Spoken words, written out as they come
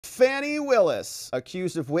Fani Willis,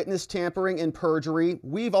 accused of witness tampering and perjury.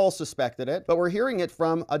 We've all suspected it, but we're hearing it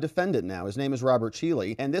from a defendant now. His name is Robert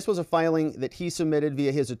Cheeley, and this was a filing that he submitted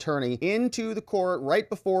via his attorney into the court right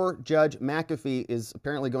before Judge McAfee is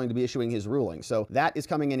apparently going to be issuing his ruling. So that is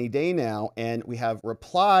coming any day now, and we have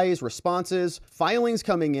replies, responses, filings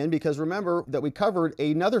coming in, because remember that we covered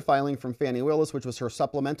another filing from Fani Willis, which was her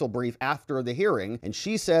supplemental brief after the hearing, and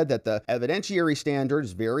she said that the evidentiary standard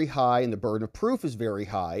is very high and the burden of proof is very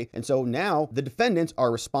high. And so now the defendants are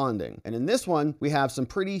responding. And in this one, we have some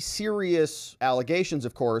pretty serious allegations,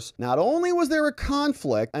 of course. Not only was there a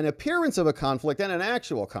conflict, an appearance of a conflict and an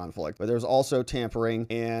actual conflict, but there's also tampering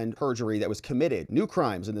and perjury that was committed, new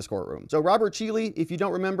crimes in this courtroom. So Robert Cheeley, if you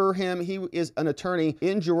don't remember him, he is an attorney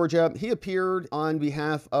in Georgia. He appeared on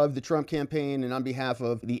behalf of the Trump campaign and on behalf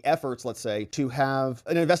of the efforts, let's say, to have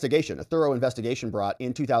an investigation, a thorough investigation brought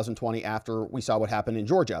in 2020 after we saw what happened in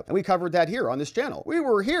Georgia. And we covered that here on this channel. We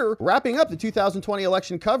were here wrapping up the 2020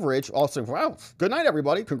 election coverage. Also, wow, good night,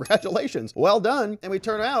 everybody. Congratulations. Well done. And we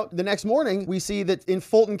turn out the next morning, we see that in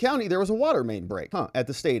Fulton County, there was a water main break at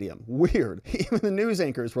the stadium. Weird. Even the news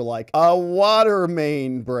anchors were like, a water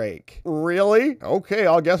main break. Really? Okay,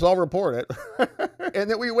 I guess I'll report it. And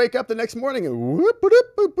then we wake up the next morning and whoop, boop,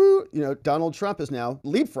 boop, boop. You know, Donald Trump is now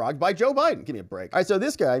leapfrogged by Joe Biden. Give me a break. All right, so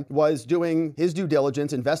this guy was doing his due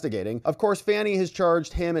diligence, investigating. Of course, Fani has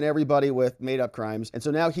charged him and everybody with made-up crimes. And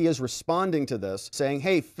so now he is responding to this, saying,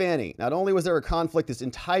 hey, Fani, not only was there a conflict, this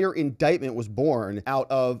entire indictment was born out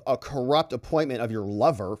of a corrupt appointment of your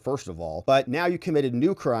lover, first of all, but now you committed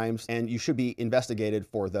new crimes and you should be investigated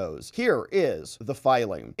for those. Here is the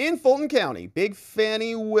filing. In Fulton County, Big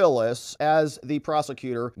Fani Willis, as the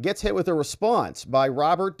prosecutor, gets hit with a response by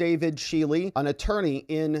Robert David Cheeley, an attorney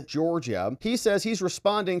in Georgia. He says he's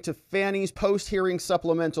responding to Fani's post-hearing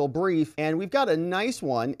supplemental brief, and we've got a nice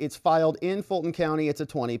one. It's filed in Fulton County. It's a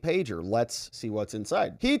 20-pager. Let's see what's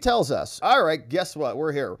inside. He tells us, all right, guess what?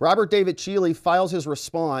 We're here. Robert David Cheeley files his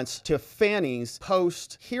response to Fani's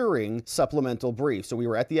post-hearing supplemental brief. So we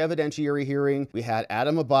were at the evidentiary hearing. We had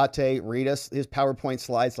Adam Abate read us his PowerPoint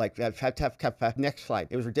slides like next slide.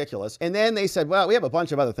 It was ridiculous. And then they said, well, we have a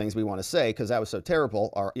bunch of other things we want to say because that was so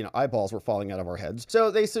terrible. Our eyeballs were falling out of our heads.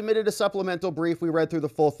 So they submitted a supplemental brief. We read through the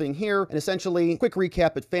full thing here. And essentially, quick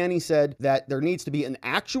recap, but Fani said that there needs to be an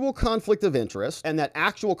actual conflict of interest, and that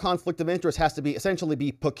actual conflict of interest has to be essentially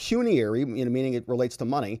be pecuniary, meaning it relates to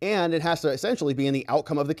money, and it has to essentially be in the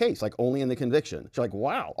outcome of the case, like only in the conviction. So like,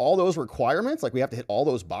 wow, all those requirements, like we have to hit all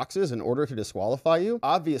those boxes in order to disqualify you?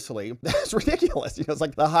 Obviously, that's ridiculous. It's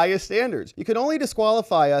like the highest standards. You can only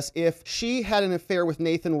disqualify us if she had an affair with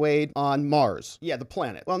Nathan Wade on Mars. Yeah, the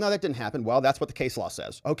planet. Well, no, that didn't happen. Well, that's what the case law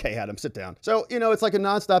says. Okay, Adam, sit down. So, it's like a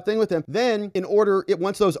nonstop thing with him. Then,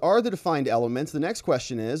 once those are the defined elements, the next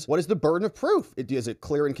question is, what is the burden of proof? Is it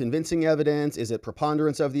clear and convincing evidence? Is it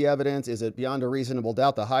preponderance of the evidence? Is it beyond a reasonable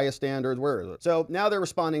doubt, the highest standards? Where is it? So now they're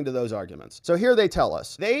responding to those arguments. So here they tell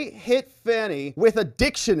us, they hit Fani with a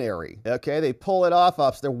dictionary. Okay, they pull it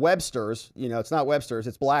off their Webster's. It's not Webster's,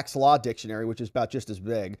 it's Black's Law Dictionary, which is about just as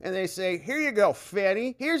big. And they say, here you go,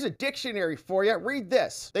 Fani. Here's a dictionary for you. Read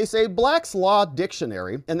this. They say Black's Law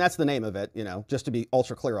Dictionary, and that's the name of it, just to be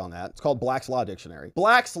ultra clear on that. It's called Black's Law Dictionary.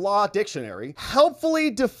 Black's Law Dictionary helpfully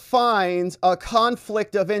defines a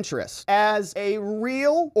conflict of interest as a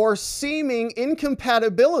real or seeming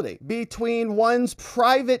incompatibility between one's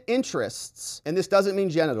private interests, and this doesn't mean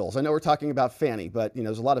genitals. I know we're talking about Fani, but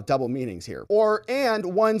there's a lot of double meanings here. And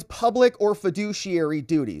one's public or fiduciary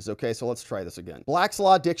duties. Okay, so let's try this again. Black's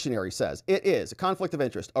Law Dictionary says it is a conflict of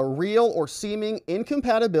interest, a real or seeming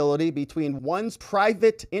incompatibility between one's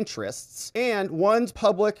private interests and one's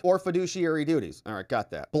public or fiduciary duties. All right, got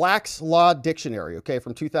that. Black's Law Dictionary, okay,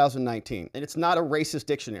 from 2019. And it's not a racist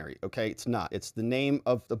dictionary, okay? It's not. It's the name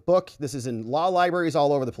of the book. This is in law libraries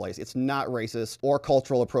all over the place. It's not racist or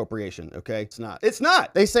cultural appropriation, okay? It's not. It's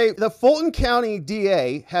not. They say the Fulton County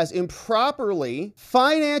DA has improperly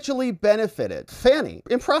financially benefited, Fani,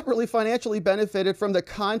 improperly financially benefited from the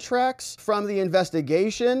contracts, from the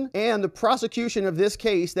investigation, and the prosecution of this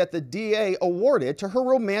case that the DA awarded to her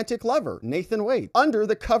romantic lover, Nathan Wade, under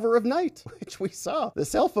the cover of night, which we saw. The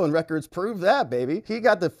cell phone records prove that, baby. He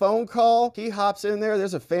got the phone call. He hops in there.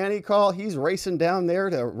 There's a Fani call. He's racing down there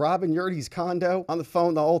to Robin Yurdy's condo on the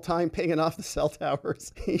phone the whole time, pinging off the cell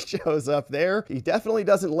towers. He shows up there. He definitely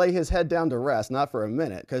doesn't lay his head down to rest, not for a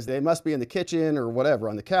minute, because they must be in the kitchen or whatever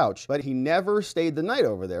on the couch, but he never stayed the night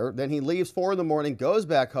over there. Then he leaves 4 in the morning, goes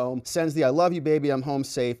back home, sends the I love you, baby. I'm home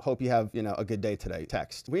safe. Hope you have, a good day today.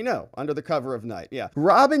 Text. We know, under the cover of night. Yeah.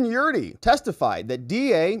 Robin Yurdy testified that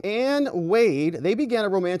DA and Wade, they began a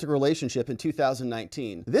romantic relationship in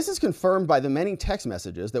 2019. This is confirmed by the many text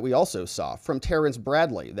messages that we also saw from Terrence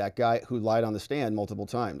Bradley, that guy who lied on the stand multiple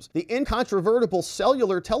times. The incontrovertible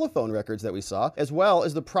cellular telephone records that we saw, as well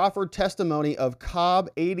as the proffered testimony of Cobb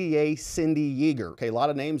ADA Cindy Yeager. Okay, a lot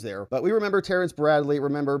of names there, but we remember Terrence Bradley.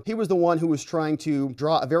 Remember, he was the one who was trying to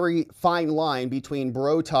draw a very fine line between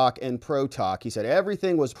bro talk and pro talk. He said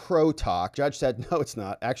everything was pro talk. Judge said, no, it's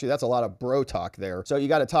not. Actually, that's a lot of bro talk there. So you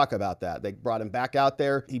got to talk about that. They brought him back out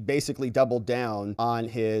there. He basically doubled down on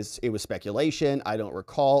it was speculation. I don't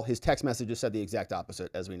recall. His text messages said the exact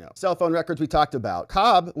opposite, as we know. Cell phone records we talked about.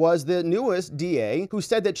 Cobb was the newest DA who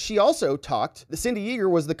said that she also talked. Cindy Yeager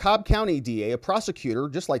was the Cobb County DA, a prosecutor,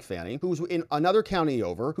 just like Fani, who was in another county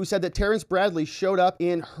over, who said that Terrence Bradley showed up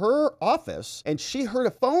in her office and she heard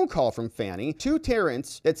a phone call from Fani to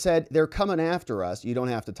Terrence that said, they're coming after us. You don't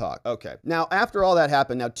have to talk. Okay. Now, after all that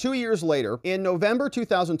happened, now 2 years later, in November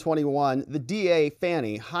 2021, the DA,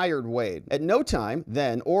 Fani, hired Wade. At no time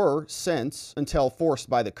then or since, until forced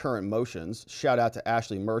by the current motions, shout out to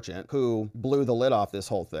Ashley Merchant, who blew the lid off this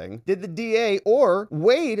whole thing, did the DA or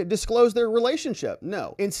Wade disclose their relationship?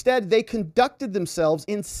 No. Instead, they conducted themselves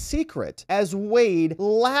in secret as Wade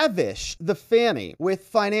lavished the Fani with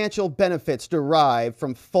financial benefits derived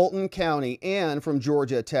from Fulton County and from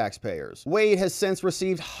Georgia taxpayers. Wade has since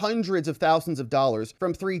received hundreds of thousands of dollars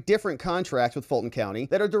from 3 different contracts with Fulton County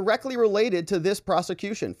that are directly related to this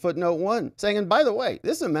prosecution. Footnote 1, saying, and by the way,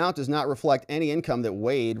 this amount does not reflect any income that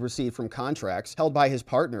Wade received from contracts held by his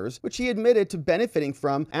partners, which he admitted to benefiting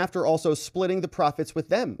from after also splitting the profits with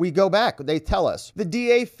them. We go back, they tell us. The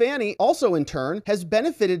DA, Fani, also in turn has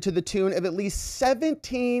benefited to the tune of at least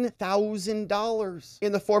 $17,000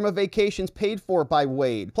 in the form of vacations paid for by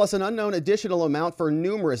Wade, plus an unknown additional amount for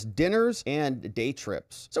numerous dinners and day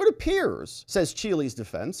trips. So it appears, says Cheeley's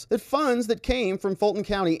defense, that funds that came from Fulton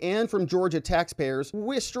County and from Georgia taxpayers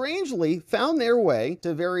strangely found their way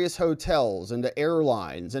to various hotels and to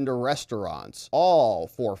airlines and to restaurants, all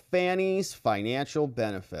for Fani's financial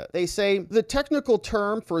benefit. They say the technical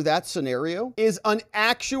term for that scenario is an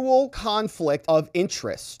actual conflict of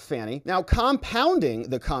interest, Fani. Now, compounding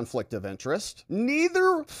the conflict of interest,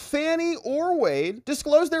 neither Fani or Wade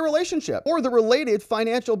disclosed their relationship or the related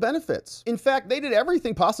financial benefits. In fact, they did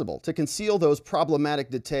everything possible to conceal those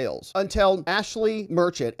problematic details until Ashley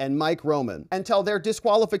Merchant and Mike Roman, until their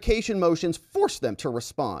disqualification motions forced them to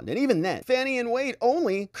respond. And even then, Fani and Wade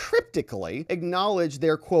only cryptically acknowledged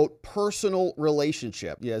their, quote, personal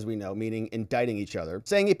relationship, as we know, meaning indicting each other,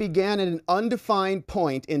 saying it began at an undefined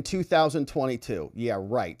point in 2022. Yeah,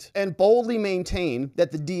 right. And boldly maintained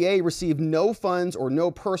that the DA received no funds or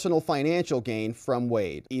no personal financial gain from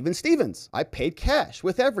Wade. Even Stevens, I paid cash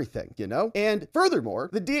with everything, And furthermore,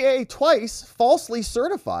 the DA twice falsely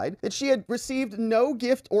certified that she had received no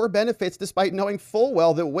gift or benefits despite knowing full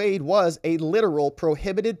well that Wade was a literal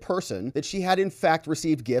prohibited person that she had in fact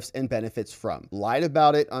received gifts and benefits from. Lied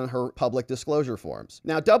about it on her public disclosure forms.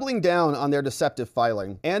 Now, doubling down on their deceptive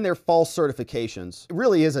filing and their false certifications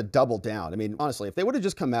really is a double down. I mean, honestly, if they would have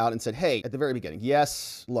just come out and said, hey, at the very beginning,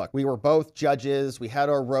 yes, look, we were both judges, we had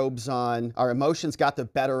our robes on, our emotions got the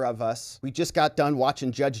better of us, we just got done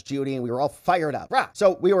watching Judge Judy and we were all fired up. Rah!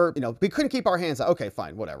 So we were, we couldn't keep our hands out. Okay,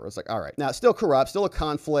 fine, whatever. It's like, all right. Now, still corrupt, still a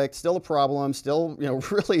conflict, still a problem, still,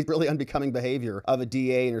 really, really unbecoming behavior of a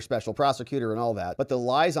DA and her special prosecutor and all that. But the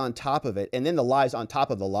lies on top of it, and then the lies on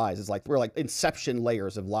top of the lies, is like, we're like inception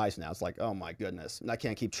layers of lies now. It's like, oh my goodness, I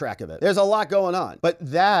can't keep track of it. There's a lot going on, but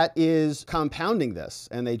that is compounding this.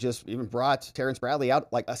 And they just even brought Terrence Bradley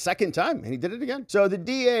out like a second time, and he did it again. So the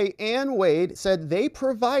DA and Wade said they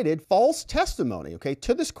provided false testimony,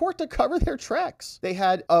 to this court to cover their tracks. They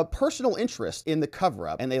had a personal interest in the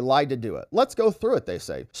cover-up, and they lied to do it. Let's go through it, they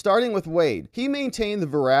say. Starting with Wade, he maintained the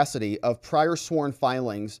veracity of prior sworn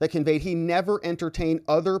filings that conveyed he never entertained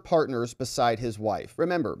other partners beside his wife.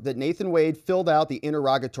 Remember that Nathan Wade filled out the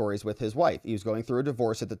interrogatories with his wife. He was going through a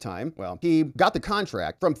divorce at the time. Well, he got the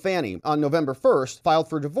contract from Fani on November 1st, filed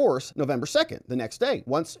for divorce November 2nd, the next day.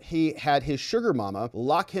 Once he had his sugar mama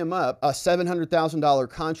lock him up a $700,000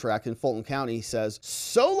 contract in Fulton County, he says,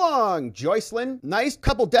 so long, Joycelyn. Nice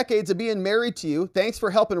couple decades of being married to you. Thanks for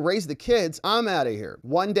helping raise the kids. I'm out of here.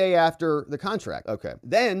 One day after the contract. Okay.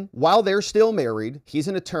 Then, while they're still married, he's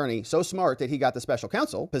an attorney so smart that he got the special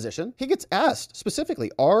counsel position. He gets asked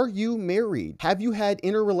specifically, are you married? Have you had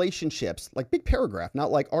interrelationships? Like big paragraph,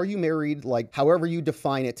 not like, are you married? Like however you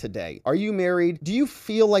define it today. Are you married? Do you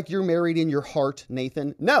feel like you're married in your heart,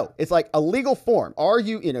 Nathan? No, it's like a legal form. Are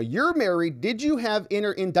you, you're married. Did you have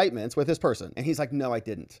indictments with this person. And he's like, no, I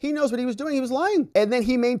didn't. He knows what he was doing. He was lying. And then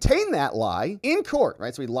he maintained that lie in court,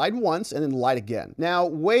 right? So he lied once and then lied again. Now,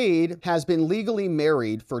 Wade has been legally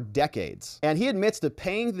married for decades, and he admits to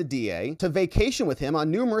paying the DA to vacation with him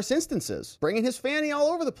on numerous instances, bringing his Fani all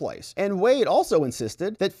over the place. And Wade also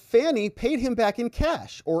insisted that Fani paid him back in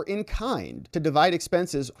cash or in kind to divide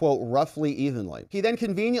expenses, quote, roughly evenly. He then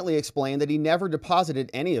conveniently explained that he never deposited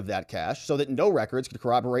any of that cash so that no records could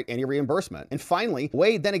corroborate any reimbursement. And finally,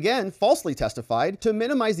 Wade then again falsely testified to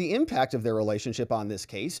minimize the impact of their relationship on this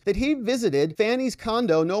case that he visited Fani's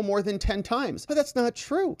condo no more than 10 times. But that's not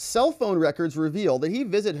true. Cell phone records reveal that he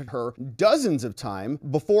visited her dozens of times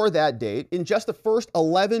before that date in just the first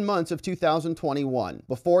 11 months of 2021,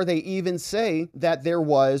 before they even say that there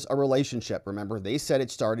was a relationship. Remember, they said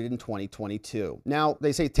it started in 2022. Now,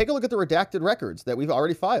 they say, take a look at the redacted records that we've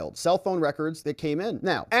already filed, cell phone records that came in.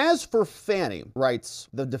 Now, as for Fani, writes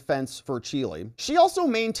the defense for Cheeley, she also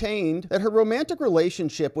maintained that her romantic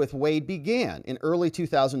relationship with Wade began in early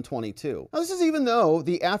 2022. Now, this is even though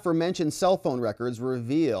the aforementioned cell phone records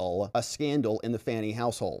reveal a scandal in the Fani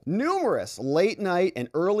household. Numerous late night and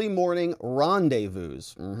early morning rendezvous.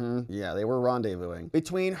 Yeah, they were rendezvousing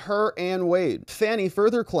between her and Wade. Fani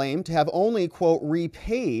further claimed to have only, quote,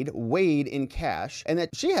 repaid Wade in cash, and that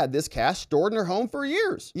she had this cash stored in her home for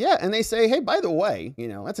years. Yeah, and they say, hey, by the way, you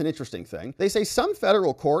know, that's an interesting thing. They say some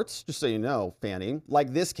federal courts, just so you know, Fani,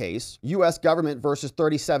 like this case, U.S. government versus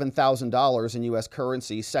 $37,000 in U.S.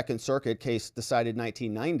 currency, Second Circuit case decided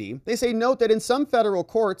 1990. They say, note that in some federal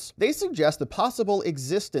courts, they suggest the possible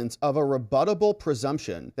existence of a rebuttable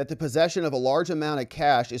presumption that the possession of a large amount of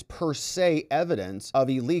cash is per se evidence of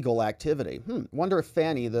illegal activity. Wonder if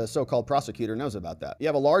Fani, the so-called prosecutor, knows about that. You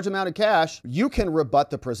have a large amount of cash, you can rebut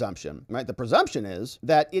the presumption, right? The presumption is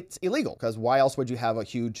that it's illegal, because why else would you have a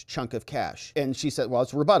huge chunk of cash? And she said, well,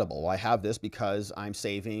 it's rebuttable. Well, I have this because I'm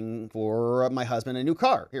saving for my husband a new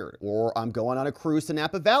car here, or I'm going on a cruise to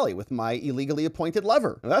Napa Valley with my illegally appointed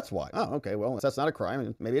lover. That's why. Oh, okay, well, that's not a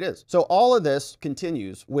crime. Maybe it is. So all of this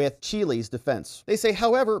continues with Cheeley's defense. They say,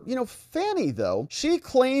 however, you know, Fani, though, she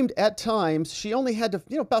claimed at times she only had to,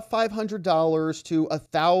 about $500 to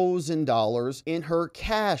 $1,000 in her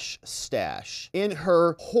cash stash, in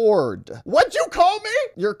her hoard. What'd you call me?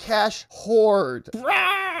 Your cash hoard.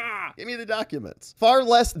 Give me the documents. Far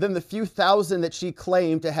less than the few thousand that she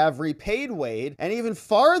claimed to have repaid Wade, and even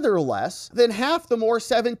farther less than half the more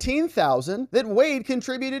 $17,000 that Wade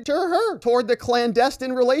contributed to her toward the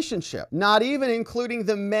clandestine relationship, not even including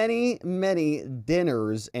the many, many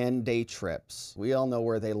dinners and day trips. We all know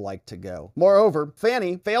where they like to go. Moreover,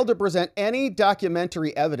 Fani failed to present any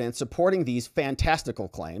documentary evidence supporting these fantastical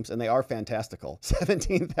claims, and they are fantastical.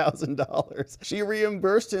 $17,000. She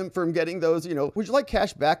reimbursed him from getting those, would you like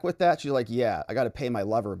cash back with that? She's like, yeah, I got to pay my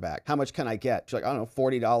lover back. How much can I get? She's like, I don't know,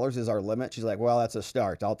 $40 is our limit. She's like, well, that's a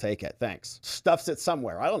start. I'll take it. Thanks. Stuffs it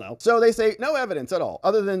somewhere. I don't know. So they say no evidence at all,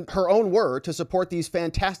 other than her own word, to support these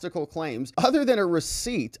fantastical claims, other than a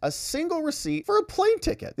receipt, a single receipt for a plane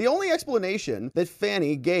ticket. The only explanation that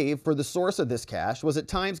Fani gave for the source of this cash was at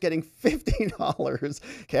times getting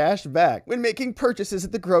 $50 cash back when making purchases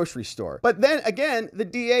at the grocery store. But then again, the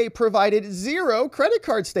DA provided 0 credit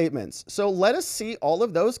card statements. So let us see all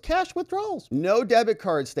of those cash withdrawals. No debit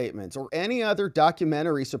card statements or any other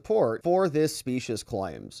documentary support for this specious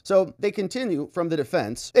claims. So they continue from the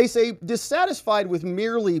defense. They say, dissatisfied with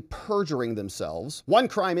merely perjuring themselves, one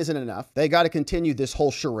crime isn't enough. They got to continue this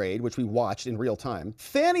whole charade, which we watched in real time.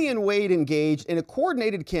 Fani and Wade engaged in a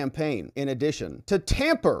coordinated campaign, in addition, to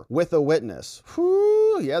tamper with a witness.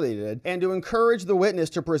 Whew, yeah, they did. And to encourage the witness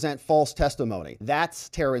to present false testimony. That's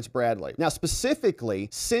Terrence Bradley. Now, specifically,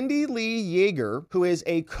 Cindy Lee Yeager, who is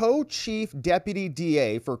a co-chief deputy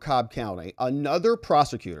DA for Cobb County, another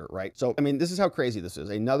prosecutor, right? So, I mean, this is how crazy this is.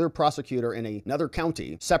 Another prosecutor in another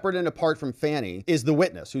county, separate and apart from Fani, is the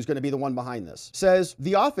witness who's going to be the one behind this. Says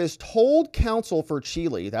the office told counsel for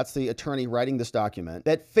Cheeley, that's the attorney writing this document,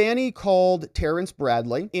 that Fani called Terrence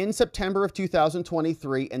Bradley in September of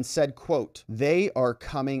 2023 and said, quote, they are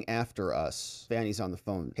coming after us. Fani's on the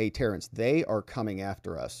phone. Hey, Terrence, they are coming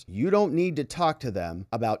after us. You don't need to talk to them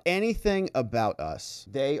about anything about us.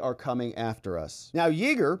 They are coming after us. Now,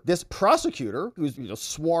 Yeager, this prosecutor, who's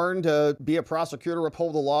sworn to be a prosecutor,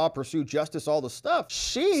 uphold the law, pursue justice, all the stuff,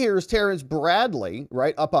 she hears Terrence Bradley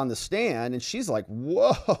right up on the stand, and she's like,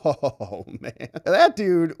 whoa, man. That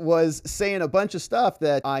dude was saying a bunch of stuff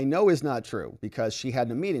that I know is not true because she had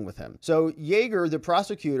a meeting with him. So Yeager, the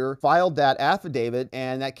prosecutor, filed that affidavit,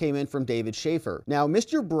 and that came in from David Schaefer. Now,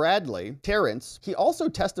 Mr. Bradley, Terrence, he also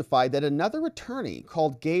testified that another attorney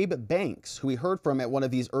called Gabe Banks, who we heard from at one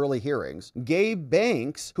of these these early hearings, Gabe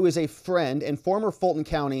Banks, who is a friend and former Fulton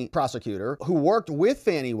County prosecutor who worked with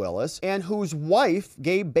Fani Willis and whose wife,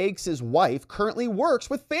 Gabe Banks' wife, currently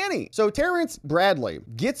works with Fani. So Terrence Bradley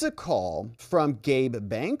gets a call from Gabe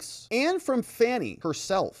Banks and from Fani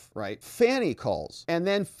herself, right? Fani calls, and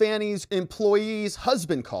then Fani's employee's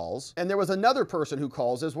husband calls, and there was another person who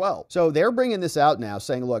calls as well. So they're bringing this out now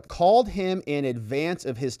saying, look, called him in advance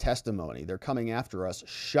of his testimony. They're coming after us.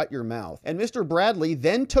 Shut your mouth. And Mr. Bradley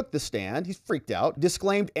then took the stand. He's freaked out,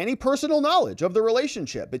 disclaimed any personal knowledge of the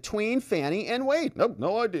relationship between Fani and Wade. Nope,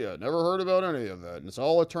 no idea. Never heard about any of it. It's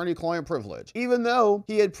all attorney-client privilege. Even though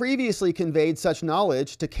he had previously conveyed such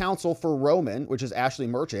knowledge to counsel for Roman, which is Ashley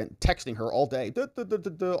Merchant, texting her all day,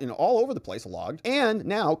 all over the place, logged. And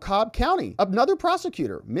now Cobb County, another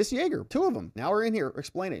prosecutor, Miss Yeager, two of them now are in here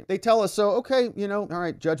explaining. They tell us, so, okay, all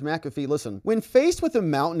right, Judge McAfee, listen, when faced with a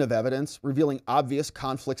mountain of evidence revealing obvious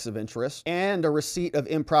conflicts of interest and a receipt of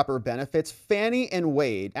improper benefits, Fani and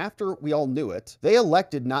Wade, after we all knew it, they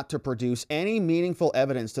elected not to produce any meaningful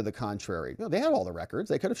evidence to the contrary. They had all the records.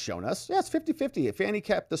 They could have shown us. Yeah, it's 50-50. If Fani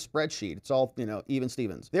kept the spreadsheet, it's all, even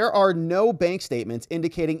Stevens. There are no bank statements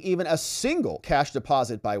indicating even a single cash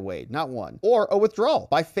deposit by Wade, not one, or a withdrawal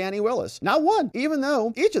by Fani Willis, not one, even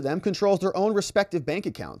though each of them controls their own respective bank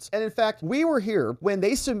accounts. And in fact, we were here when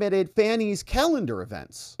they submitted Fani's calendar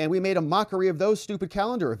events, and we made a mockery of those stupid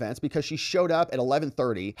calendar events because she showed up at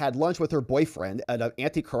 11:30, had lunch with her boyfriend at an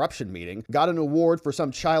anti-corruption meeting, got an award for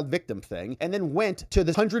some child victim thing, and then went to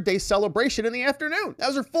the 100-day celebration in the afternoon. That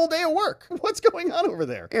was her full day of work. What's going on over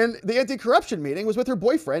there? And the anti-corruption meeting was with her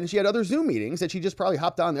boyfriend, and she had other Zoom meetings that she just probably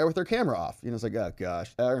hopped on there with her camera off. It's like, oh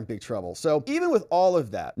gosh, they're in big trouble. So even with all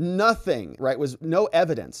of that, nothing, right, was no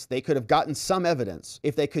evidence. They could have gotten some evidence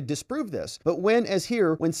if they could disprove this. But when, as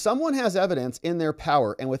here, when someone has evidence in their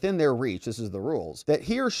power and within their reach, this is the rules, that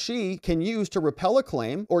he or she can use to repel a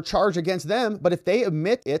claim or charge against them, but if they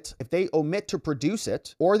omit to produce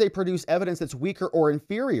it, or they produce evidence that's weaker or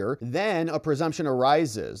inferior, then a presumption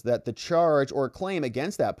arises that the charge or claim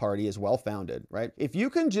against that party is well-founded, right? If you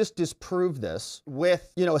can just disprove this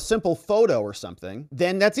with, a simple photo or something,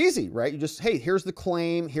 then that's easy, right? You just, hey, here's the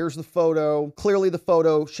claim, here's the photo. Clearly the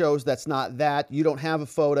photo shows that's not that. You don't have a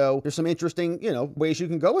photo. There's some interesting, ways you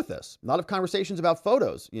can go with this. A lot of conversations about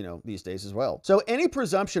photos, these days as well. So any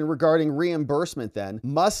presumption regarding reimbursement then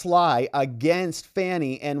must lie against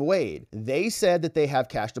Fani and Wade. They said that they have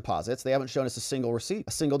cash deposits. They haven't shown us a single receipt,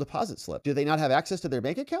 a single deposit slip. Do they not have access to their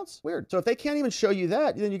bank accounts? Weird. So if they can't even show you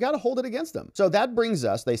that, then you got to hold it against them. So that brings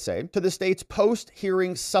us, they say, to the state's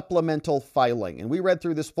post-hearing supplemental filing. And we read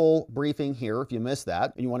through this full briefing here. If you missed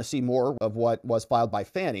that and you want to see more of what was filed by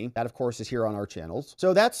Fani, that of course is here on our channels.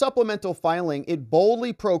 So that supplemental filing, it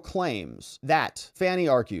boldly proclaims that, Fani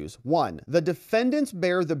argues, 1, the defendants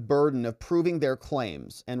bear the burden of proving their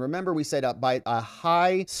claims. And remember, we said by a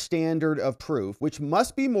high standard of proof, which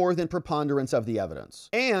must be more than preponderance of the evidence.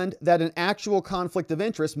 And that an actual conflict of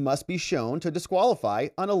interest must be shown to disqualify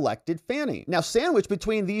an elected Fani. Now, sandwiched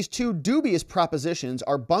between these two dubious propositions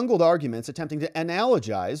are bungled arguments attempting to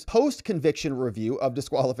analogize post-conviction review of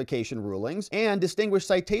disqualification rulings and distinguish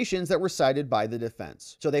citations that were cited by the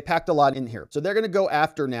defense. So they packed a lot in here. So they're going to go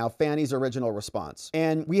after now Fani's original response.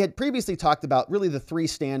 And we had previously talked about really the 3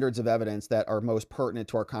 standards of evidence that are most pertinent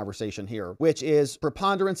to our conversation here, which is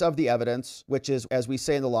preponderance of the evidence, which is, as we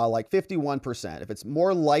say in the law, like 51%. If it's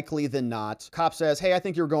more likely than not, cop says, hey, I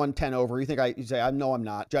think you're going 10 over. You say, no, I'm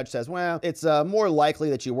not. Judge says, well, it's more likely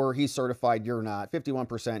that you were. He's certified, you're not.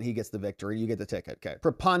 51%, he gets the victory. You get the ticket. Okay.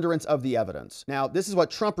 Preponderance of the evidence. Now, this is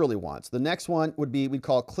what Trump really wants. The next one would be, we'd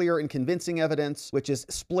call clear and convincing evidence, which is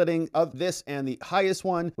splitting of this, and the highest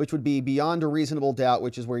one, which would be beyond a reasonable doubt,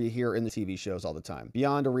 which is where you hear in the TV shows all the time.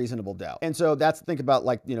 Beyond a reasonable doubt. And so that's, think about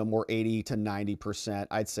like, more 80 to 90%.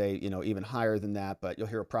 I'd say, even higher than that, but you'll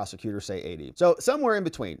hear a prosecutor say 80. So somewhere in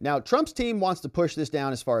between. Now, Trump's team wants to push this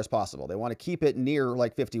down as far as possible. They want to keep it near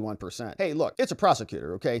like 51%. Hey, look, it's a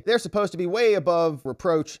prosecutor, okay? They're supposed to be way above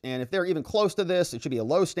reproach, and if they're even close to this, it should be a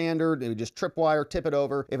low standard. It would just tripwire, tip it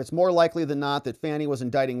over. If it's more likely than not that Fani was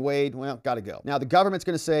indicting Wade, well, gotta go. Now, the government's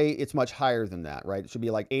going to say it's much higher than that, right? It should be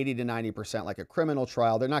like 80 to 90%, like a criminal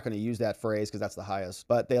trial. They're not going to use that phrase because that's the highest,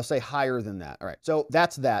 but they'll say higher than that. All right, so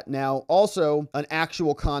that's that. Now, also an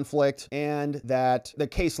actual conflict and that the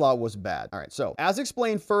case law was bad. All right, so as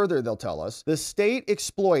explained further, they'll tell us the state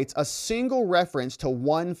exploits a single reference to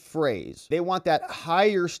one phrase. They want that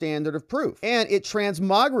higher standard of proof, and it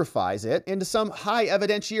transmogrifies it into some high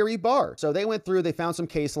evidentiary bar. So they went through, they found some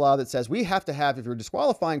case law that says we have to have, if you're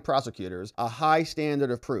disqualifying prosecutors, a high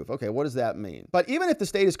standard of proof. Okay, what does that mean? But even if the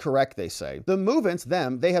state is correct, they say, the movements,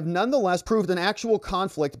 they have nonetheless proved an actual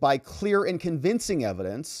conflict by clear and convincing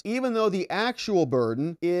evidence, even though the actual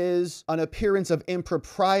burden is an appearance of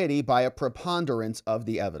impropriety by a preponderance of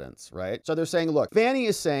the evidence, right? So they're saying, look, Fani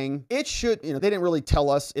is saying it should, they didn't really tell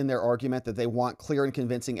us in their argument that they want clear and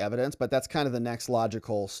convincing evidence, but that's kind of the next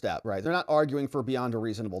logical step, right? They're not arguing for beyond a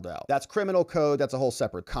reasonable doubt. That's criminal code. That's a whole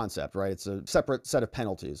separate concept, right? It's a separate set of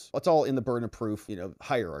penalties. It's all in the burden of proof,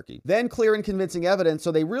 hierarchy. Then clear and convincing evidence.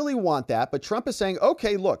 So they really want that, but Trump is saying,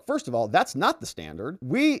 okay, look, first of all, that's not the standard.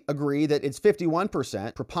 We agree that it's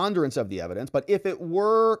 51% preponderance of the evidence, but if it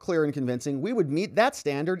were clear and convincing, we would meet that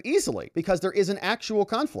standard easily because there is an actual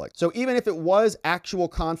conflict. So even if it was actual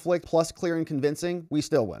conflict plus clear and convincing, we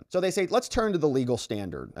still win. So they say, let's turn to the legal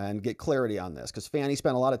standard and get clarity on this because Fani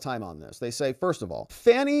spent a lot of time on this. They say, first of all,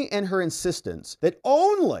 Fani and her insistence that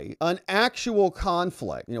only an actual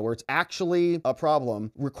conflict, where it's actually a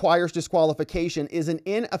problem, requires disqualification is an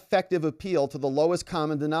ineffective appeal to the lowest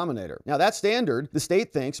common denominator. Now that standard, the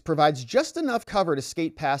state thinks, provides just enough cover to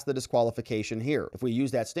skate past the disqualification here. If we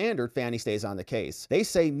use that standard, Fani stays on the case. They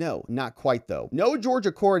say no, not quite though. No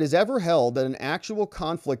Georgia court has ever held that an actual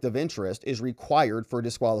conflict of interest is required for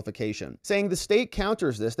disqualification. Saying the state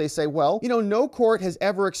counters this, they say, well, no court has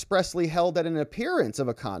ever expressly held that an appearance of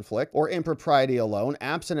a conflict or impropriety alone,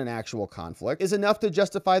 absent an actual conflict, is enough to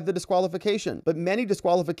justify the disqualification. But many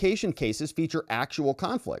disqualification cases feature actual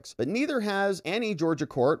conflicts. But neither has any Georgia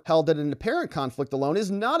court held that an apparent conflict alone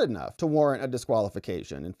is not enough to warrant a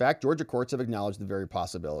disqualification. In fact, Georgia courts have acknowledged the very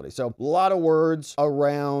possibility. So a lot of words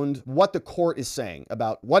around what the court is saying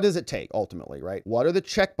about what does it take ultimately, right? What are the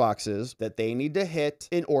check boxes that they need to hit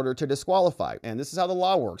in order to disqualify? And this is how the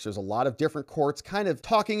law works. There's a lot of different courts kind of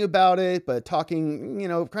talking about it, but talking,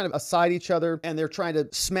 kind of aside each other, and they're trying to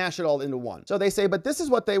smash it all into one. So they say, but this is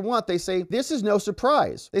what they want. They say, this is no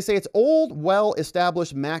surprise. They say it's old,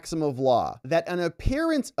 well-established maxim of law that an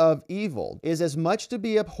appearance of evil is as much to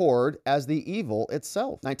be abhorred as the evil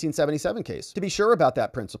itself. 1977 case. To be sure about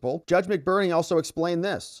that principle, Judge McBurney also explained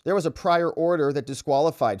this. There was a prior order that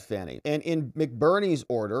disqualified Fani. And in McBurney's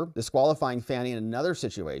order, disqualifying Fani in another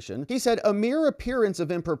situation, he said a mere appearance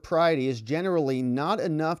of impropriety is generally not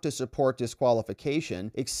enough to support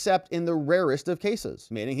disqualification, except in the rarest of cases,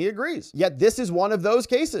 meaning he agrees. Yet this is one of those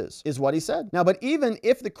cases, is what he said. Now, but even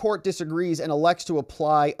if the court disagrees and elects to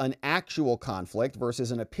apply an actual conflict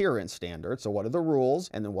versus an appearance standard, so what are the rules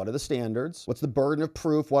and then what are the standards? What's the burden of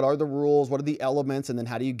proof? What are the rules? What are the elements? And then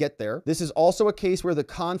how do you get there? This is also a case where the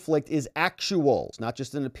conflict is actual. It's not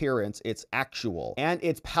just an appearance, it's actual. And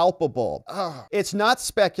it's palpable. It's not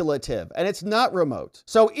speculative and it's not remote.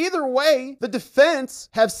 So either way, the defense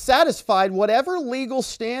have satisfied whatever legal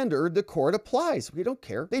standard the court applies. We don't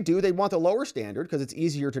care. They do. They want the lower standard because it's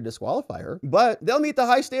easier to disqualify her, but they'll meet the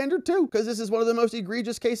high standard too because this is one of the most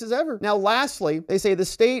egregious cases ever. Now, lastly, they say the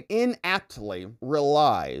state inaptly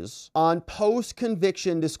relies on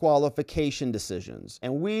post-conviction disqualification decisions.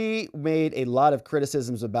 And we made a lot of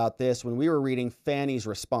criticisms about this when we were reading Fani's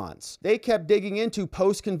response. They kept digging into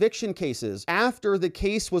post-conviction cases after the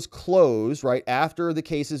case was closed, right? After the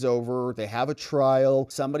case is over, they have a trial,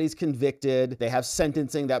 somebody's convicted, they have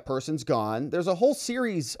sentencing, that person's gone. There's a whole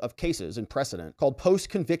series of cases in precedent called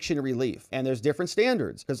post-conviction relief. And there's different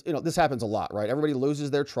standards because, this happens a lot, right? Everybody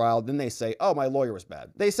loses their trial. Then they say, oh, my lawyer was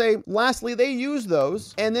bad. They say, lastly, they use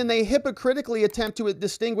those and then they hypocritically attempt to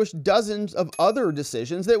distinguish dozens of other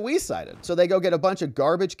decisions that we cited. So they go get a bunch of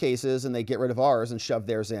garbage cases and they get rid of ours and shove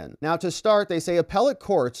theirs in. Now, to start, they say appellate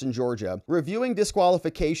courts in Georgia reviewing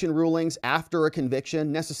disqualification rulings after a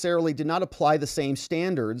conviction necessarily did not apply the same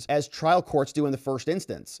standards as trial courts do in the first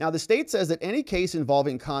instance. Now, the state says that any case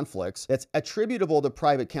involving conflicts that's attributable to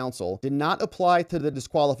private counsel did not apply to the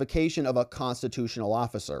disqualification of a constitutional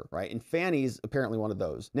officer, right? And Fani's apparently one of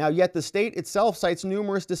those. Now, yet the state itself cites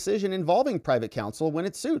numerous decisions involving private counsel when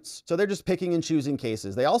it suits. So they're just picking and choosing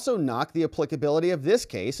cases. They also knock the applicability of this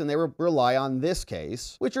case and they rely on this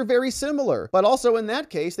case, which are very similar. But also in that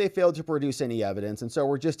case, they failed to produce any evidence. And so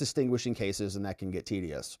we're just distinguishing cases and that can get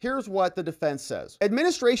tedious. Here's what the defense says.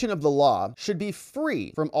 Administration of the law should be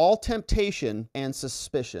free from all temptation and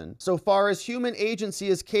suspicion, so far as human agency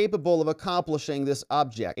is capable of accomplishing this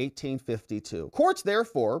object. 1852. Courts,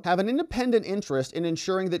 therefore, have an independent interest in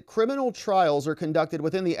ensuring that criminal trials are conducted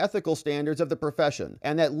within the ethical standards of the profession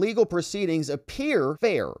and that legal proceedings appear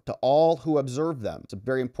fair to all who observe them. It's a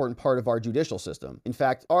very important part of our judicial system. In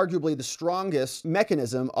fact, arguably the strongest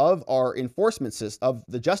mechanism of our enforcement system, of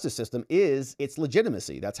the justice system, is its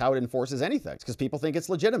legitimacy. That's how it enforces anything. It's because people think it's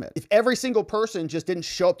legitimate. If every single person just didn't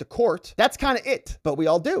show up to court, that's kind of it. But we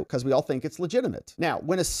all do because we all think it's legitimate. Now,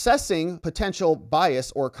 when assessing potential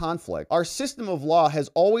bias or conflict, our system of law has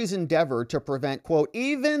always endeavored to prevent, quote,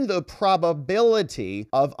 even the probability plea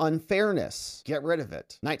of unfairness. Get rid of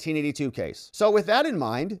it. 1982 case. So with that in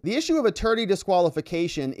mind, the issue of attorney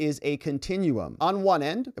disqualification is a continuum. On one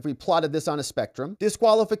end, if we plotted this on a spectrum,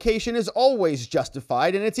 disqualification is always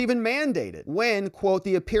justified, and it's even mandated when, quote,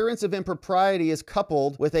 the appearance of impropriety is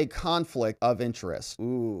coupled with a conflict of interest.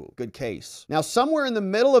 Ooh, good case. Now, somewhere in the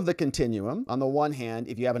middle of the continuum, on the one hand,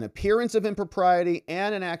 if you have an appearance of impropriety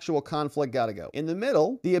and an actual conflict, gotta go. In the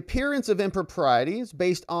middle, the appearance of impropriety is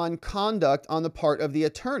based on conduct on the part of the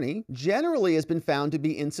attorney generally has been found to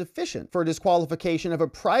be insufficient for disqualification of a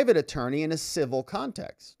private attorney in a civil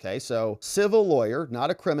context. Okay, so civil lawyer, not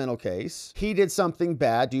a criminal case. He did something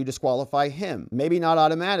bad. Do you disqualify him? Maybe not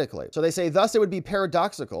automatically. So they say, thus it would be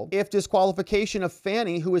paradoxical if disqualification of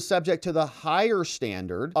Fani, who is subject to the higher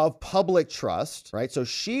standard of public trust, right? So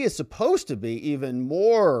she is supposed to be even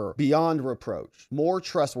more beyond reproach, more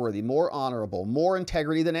trustworthy, more honorable, more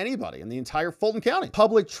integrity than anybody in the entire Fulton County.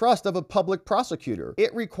 Public trust of a public prosecutor.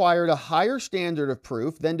 It required a higher standard of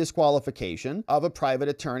proof than disqualification of a private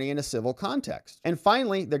attorney in a civil context. And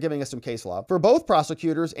finally, they're giving us some case law. For both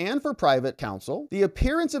prosecutors and for private counsel, the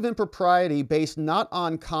appearance of impropriety based not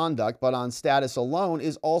on conduct but on status alone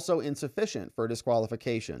is also insufficient for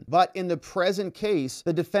disqualification. But in the present case,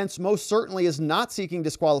 the defense most certainly is not seeking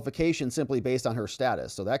disqualification simply based on her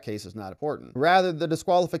status, so that case is not important. Rather, the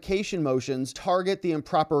disqualification motions target the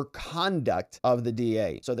improper conduct of the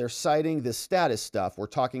DA. So they're citing the status stuff. We're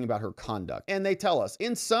talking about her conduct. And they tell us,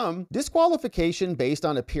 in sum, disqualification based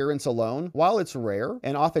on appearance alone, while it's rare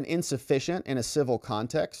and often insufficient in a civil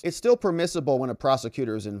context, it's still permissible when a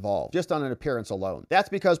prosecutor is involved, just on an appearance alone. That's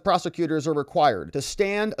because prosecutors are required to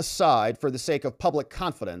stand aside for the sake of public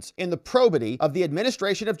confidence in the probity of the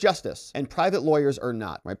administration of justice, and private lawyers are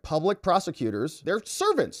not, right? Public prosecutors, they're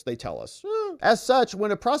servants, they tell us. As such,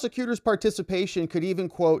 when a prosecutor's participation could even,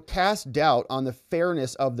 quote, cast doubt on the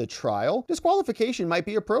fairness of the trial, disqualification might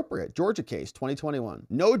be appropriate. Georgia case, 2021.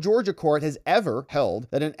 No Georgia court has ever held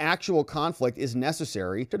that an actual conflict is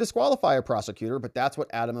necessary to disqualify a prosecutor, but that's what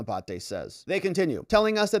Adam Abate says. They continue,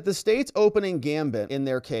 telling us that the state's opening gambit in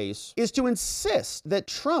their case is to insist that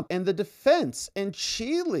Trump and the defense and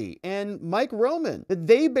Cheeley and Mike Roman, that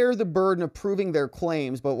they bear the burden of proving their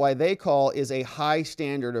claims, but what they call is a high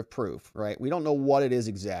standard of proof, right? We don't know what it is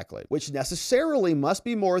exactly, which necessarily must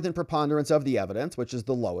be more than preponderance of the evidence, which is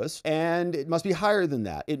the lowest, and it must be higher than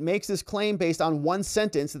that. It makes this claim based on one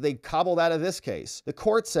sentence that they cobbled out of this case. The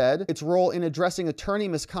court said its role in addressing attorney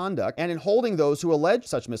misconduct and in holding those who allege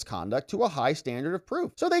such misconduct to a high standard of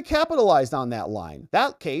proof. So they capitalized on that line.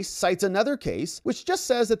 That case cites another case, which just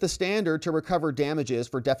says that the standard to recover damages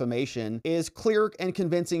for defamation is clear and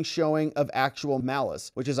convincing showing of actual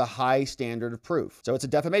malice, which is a high standard of proof. So it's a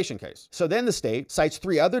defamation case. So then the state cites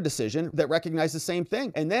 3 other decisions that recognize the same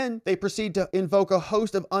thing. And then they proceed to invoke a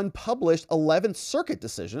host of unpublished 11th Circuit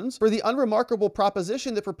decisions for the unremarkable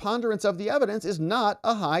proposition that preponderance of the evidence is not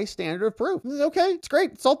a high standard of proof. Okay, it's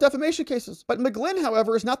great. It's all defamation cases. But McGlynn,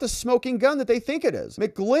 however, is not the smoking gun that they think it is.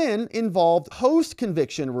 McGlynn involved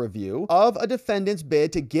post-conviction review of a defendant's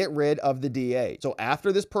bid to get rid of the DA. So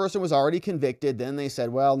after this person was already convicted, then they said,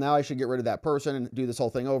 well, now I should get rid of that person and do this whole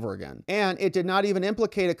thing over again. And it did not even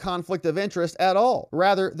implicate a conflict of interest at all.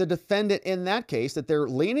 Rather, the defendant in that case that they're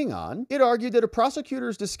leaning on, it argued that a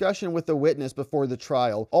prosecutor's discussion with the witness before the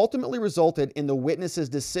trial ultimately resulted in the witness's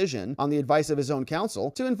decision on the advice of his own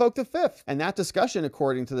counsel to invoke the Fifth. And that discussion,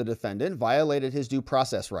 according to the defendant, violated his due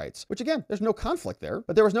process rights, which again, there's no conflict there,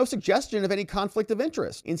 but there was no suggestion of any conflict of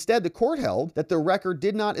interest. Instead, the court held that the record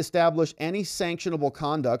did not establish any sanctionable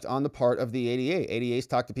conduct on the part of the ADA. ADAs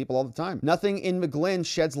talk to people all the time. Nothing in McGlynn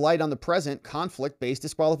sheds light on the present conflict-based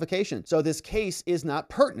disqualification. So this case is not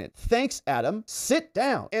pertinent. Thanks, Adam. Sit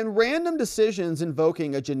down. And random decisions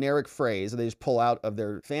invoking a generic phrase that they just pull out of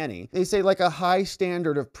their fanny, they say like a high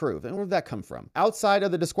standard of proof. And where did that come from? Outside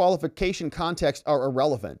of the disqualification context are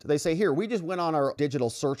irrelevant. They say, here, we just went on our digital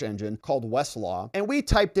search engine called Westlaw, and we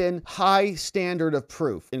typed in high standard of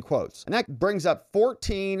proof in quotes. And that brings up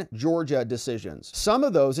 14 Georgia decisions. Some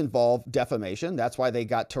of those involve defamation. That's why they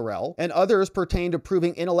got Terrell. And others pertain to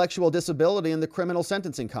proving intellectual disability in the criminal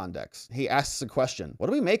sentencing context. He asks a question. What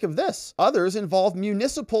do we make of this? Others involve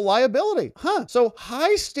municipal liability. So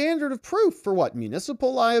high standard of proof for what?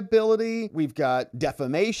 Municipal liability. We've got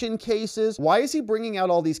defamation cases. Why is he bringing out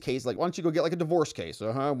all these cases? Like, why don't you go get like a divorce case?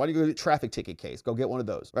 Why don't you go get a traffic ticket case? Go get one of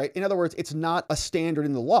those, right? In other words, it's not a standard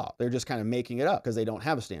in the law. They're just kind of making it up because they don't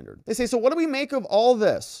have a standard. They say, so what do we make of all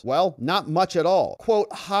this? Well, not much at all.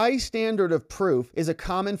 Quote, high standard of proof is a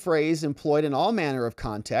common phrase employed in all manner of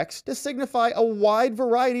contexts to signify a wide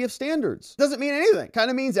variety of standards. Doesn't mean anything.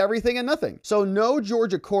 Kind of means everything and nothing. So no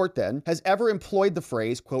Georgia court then has ever employed the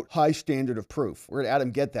phrase, quote, high standard of proof. Where did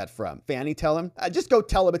Adam get that from? Fani tell him? Just go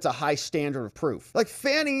tell him it's a high standard of proof. Like,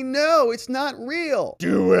 Fani, no, it's not real.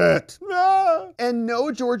 Do it. Ah. And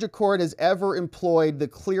no Georgia court has ever employed the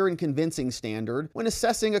clear and convincing standard when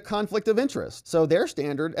assessing a conflict of interest. So their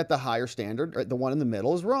standard at the higher standard, or the one in the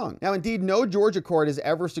middle, is wrong. Now, indeed, no Georgia court has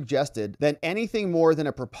ever suggested that anything more than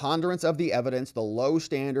a preponderance of the evidence, the low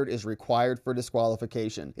standard, is required for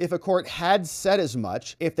disqualification. If a court had said as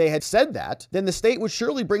much, if they had said that, then the state would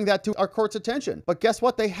surely bring that to our court's attention. But guess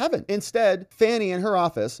what? They haven't. Instead, Fani and her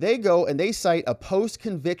office, they go and they cite a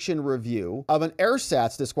post-conviction review of an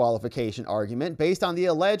ersatz disqualification argument based on the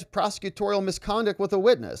alleged prosecutorial misconduct with a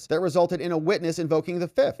witness that resulted in a witness invoking the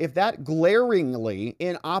fifth. If that glaringly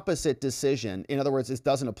inopposite decision, in other words, this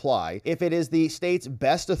doesn't apply, if it is the state's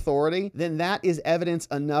best authority, then that is evidence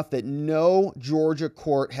enough that no Georgia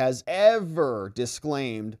court has ever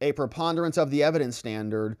disclaimed a preponderance of the evidence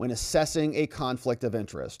standard when assessing a conflict of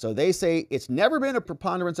interest. So they say it's never been a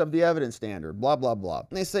preponderance of the evidence standard, blah, blah, blah.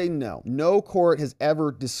 And they say no. No court has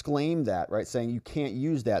ever disclaimed that, right? Saying you can't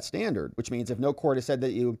use that standard, which means if no court has said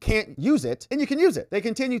that you can't use it, then you can use it. They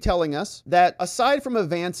continue telling us that aside from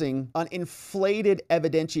advancing an inflated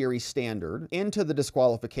evidentiary standard into the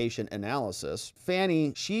disqualification analysis,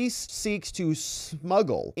 Fani, she seeks to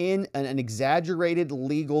smuggle in an exaggerated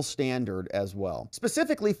legal standard as well.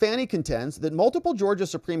 Specifically, Fani contends that multiple Georgia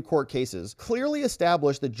Supreme Court cases clearly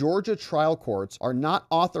establish that Georgia trial courts are not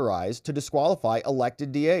authorized to disqualify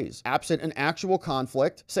elected DAs, absent an actual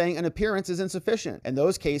conflict, saying an appearance is insufficient. And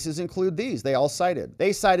those cases include these. They all cited.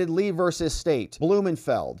 They cited Lee versus State,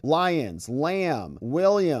 Blumenfeld, Lyons, Lamb,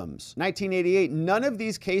 Williams, 1988. None of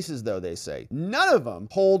these cases, though, they say, none of them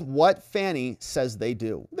hold what Fani says they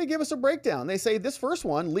do. They give us a breakdown. They say this first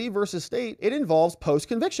one, Lee versus State, it involves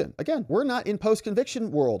post-conviction. Again, we're not in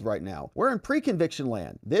post-conviction world right now. We're in pre-conviction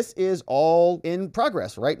land. This is all in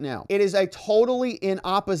progress right now. It is a totally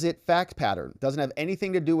inopposite fact pattern. Doesn't have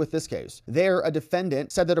anything to do with this case. There, a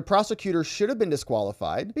defendant said that a prosecutor should have been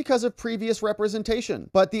disqualified because of previous representation.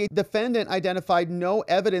 But the defendant identified no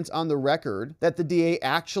evidence on the record that the DA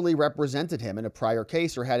actually represented him in a prior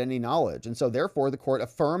case or had any knowledge. And so therefore, the court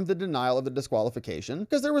affirmed the denial of the disqualification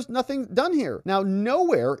because there was nothing done here. Now,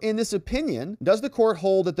 nowhere in this opinion does the court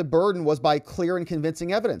hold that the burden was by clear and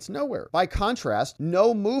convincing evidence. Nowhere. By contrast,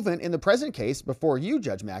 no movement in the present case before you,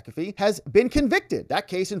 Judge McAfee, has been convicted. That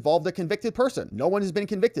case involved a convicted person. No one has been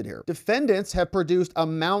convicted here. Defendants have produced a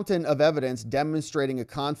mountain of evidence demonstrating a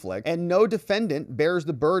conflict, and no defendant bears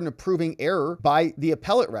the burden of proving error by the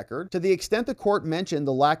appellate record. To the extent the court mentioned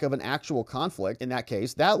the lack of an actual conflict in that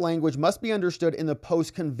case, that language must be understood in the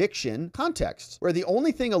post-conviction context, where the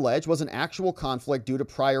only thing alleged was an actual conflict due to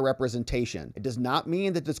prior representation. It does not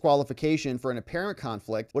mean that disqualification for an apparent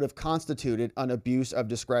conflict would have constituted an abuse of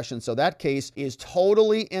discretion, so that case is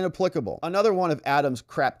totally inapplicable. Another one of Adam's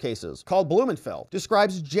crap cases, called Blumenfeld,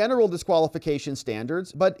 describes general disqualification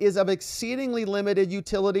standards, but is of exceedingly limited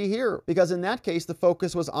utility here, because in that case, the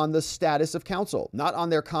focus was on the status of counsel, not on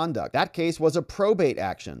their conduct. That case was a probate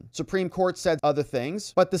action. Supreme Court said other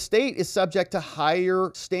things, but the state is subject to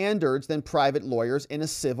higher standards than private lawyers in a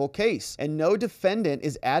civil case, and no defendant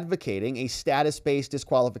is advocating a status-based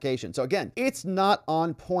disqualification. So again, it's not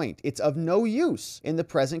on point. It's of no use in the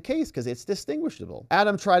present case because it's distinguishable.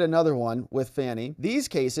 Adam tried another one with Fani. These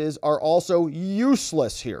cases are also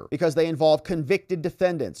useless here because they involve convicted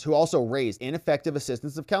defendants who also raised ineffective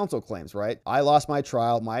assistance of counsel claims, right? I lost my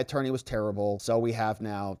trial. My attorney was terrible. So we have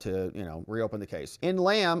now to, reopen the case. In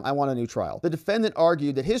Lamb, I want a new trial. The defendant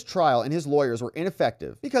argued that his trial and his lawyers were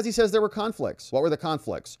ineffective because he says there were conflicts. What were the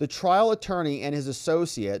conflicts? The trial attorney and his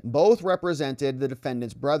associate both represented the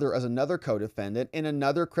defendant's brother as another co-defendant in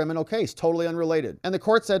another criminal case, totally unrelated. And the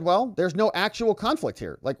court said, well, there's no actual conflict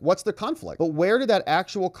here. Like, what's the conflict? But where did that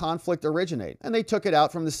actual conflict originate? And they took it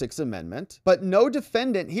out from the Sixth Amendment. But no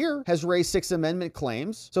defendant here has raised Sixth Amendment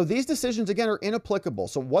claims. So these decisions, again, are inapplicable.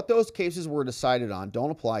 So what those cases were decided on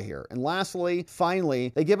don't apply here. And lastly,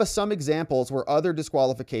 finally, they give us some examples where other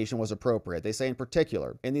disqualification was appropriate. They say in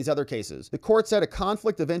particular, in these other cases, the court said a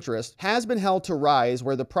conflict of interest has been held to rise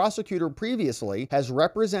where the prosecutor previously has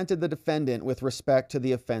represented the defendant with respect to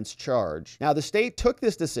the offense charge. Now, the state took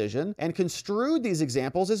this decision and construed these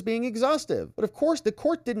examples as being exhaustive. But of course, the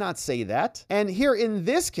court did not say that. And here in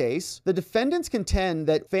this case, the defendants contend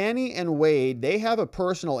that Fani and Wade, they have a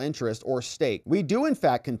personal interest or stake. We do in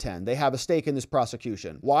fact contend they have a stake in this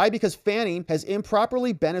prosecution. Why? Because Fani has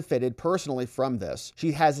improperly benefited personally from this.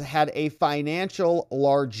 She has had a financial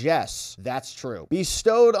largesse, that's true,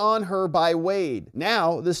 bestowed on her by Wade.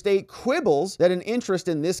 Now, the state quibbles that that an interest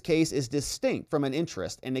in this case is distinct from an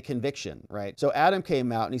interest in a conviction, right? So Adam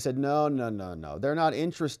came out and he said, no, they're not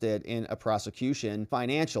interested in a prosecution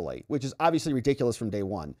financially, which is obviously ridiculous from day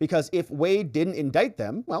one, because if Wade didn't indict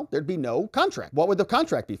them, well, there'd be no contract. What would the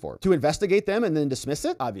contract be for? To investigate them and then dismiss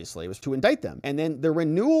it? Obviously, it was to indict them. And then the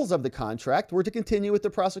renewals of the contract were to continue with the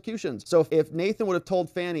prosecutions. So if Nathan would have told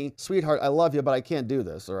Fani, sweetheart, I love you, but I can't do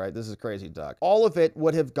this, all right? This is crazy talk. All of it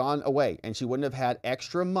would have gone away, and she wouldn't have had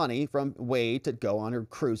extra money from Wade to go on her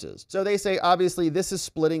cruises. So they say, obviously, this is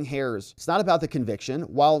splitting hairs. It's not about the conviction.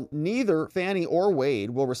 While neither Fani or Wade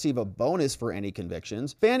will receive a bonus for any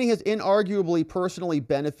convictions, Fani has inarguably personally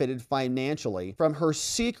benefited financially from her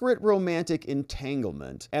secret romantic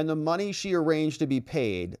entanglement and the money she arranged to be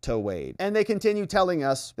paid to Wade. And they continue telling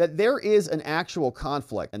us that there is an actual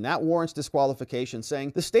conflict, and that warrants disqualification,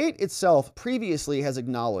 saying the state itself previously has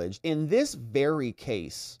acknowledged in this very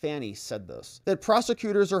case, Fani said this, that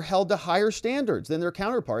prosecutors are held to higher standards than their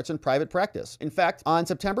counterparts in private practice. In fact, on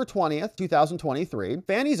September 20th, 2023,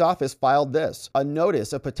 Fani's office filed this, a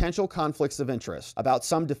notice of potential conflicts of interest about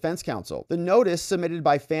some defense counsel. The notice submitted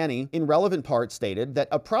by Fani in relevant part stated that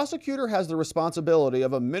a prosecutor has the responsibility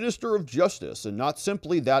of a minister of justice and not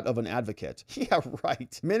simply that of an advocate. Yeah,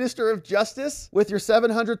 right. Minister of justice with your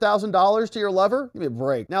 $700,000 to your lover? Give me a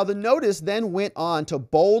break. Now, the notice then went on to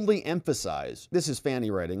boldly emphasize, this is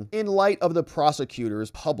Fani writing, in light of the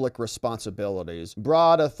prosecutor's public responsibilities,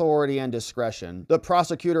 broad authority and discretion, the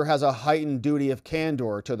prosecutor has a heightened duty of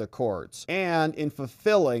candor to the courts and in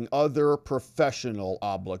fulfilling other professional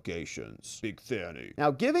obligations. Big Fani.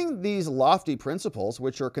 Now, giving these lofty principles,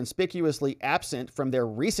 which are conspicuously absent from their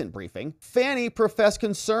recent briefing, Fani professed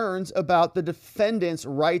concerns about the defendant's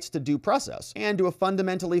rights to due process and to a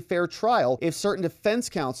fundamentally fair trial if certain defense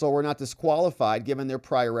counsel were not disqualified given their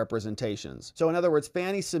prior representations. So in other words,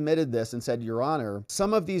 Fani submitted this and said, Your Honor,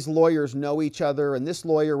 some of these lawyers know each other, and this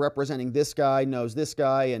lawyer representing this guy knows this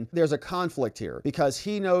guy, and there's a conflict here because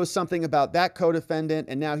he knows something about that co-defendant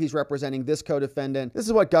and now he's representing this co-defendant. This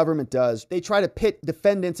is what government does. They try to pit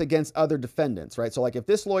defendants against other defendants, right? So like if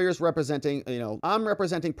this lawyer is representing, I'm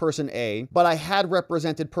representing person A, but I had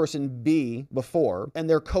represented person B before, and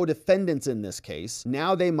they're co-defendants in this case,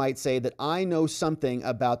 now they might say that I know something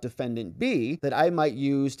about defendant B that I might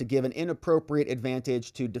use to give an inappropriate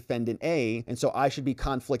advantage to defendant A, and so I should be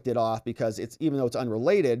conflicted off because even though it's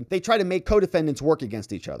unrelated, they try to make co-defendants work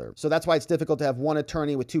against each other. So that's why it's difficult to have one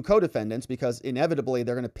attorney with two co-defendants, because inevitably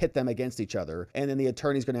they're going to pit them against each other, and then the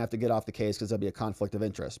attorney's going to have to get off the case because there'll be a conflict of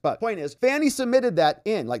interest. But point is, Fani submitted that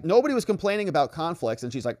in, like nobody was complaining about conflicts,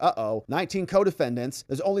 and she's like, 19 co-defendants,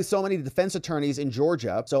 there's only so many defense attorneys in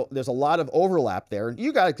Georgia, so there's a lot of overlap there.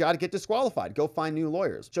 You got to get disqualified. Go find new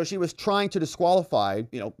lawyers. So she was trying to disqualify,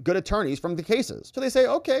 good attorneys from the cases. So they say,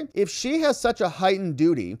 okay, if she has such a heightened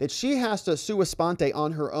duty that she has to sua sponte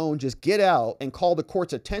on her own, just get out and call the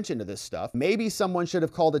court's attention to this stuff, maybe someone should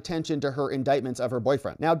have called attention to her indictments of her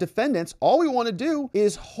boyfriend. Now, defendants, all we want to do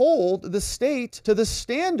is hold the state to the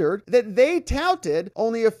standard that they touted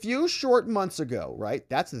only a few short months ago, right?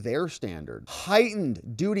 That's their standard.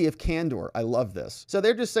 Heightened duty of candor. I love this. So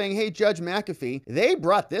they're just saying, hey, Judge McAfee, they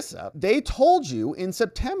brought this up. They told you in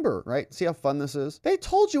September, right? See how fun this is? They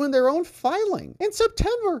told you in their own filing in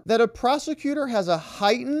September that a prosecutor has a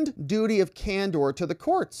heightened duty of candor to the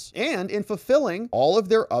courts and in fulfilling all of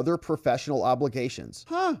their other professional obligations.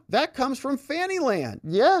 That comes from Fani land.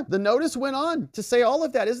 Yeah, the notice went on to say all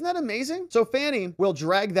of that. Isn't that amazing? So Fani will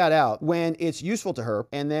drag that out when it's useful to her,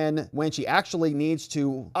 and then when she actually needs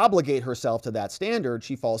to obligate herself to that standard,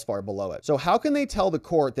 she falls far below it. So how can they tell the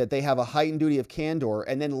court that they have a heightened duty of candor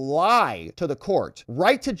and then lie to the court,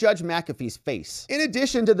 right to Judge McAfee's face? In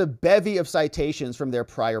addition to the bevy of citations from their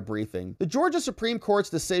prior briefing, the Georgia Supreme Court's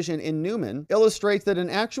decision in Newman illustrates that an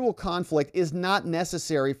actual conflict is not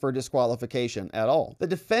necessary for disqualification at all. The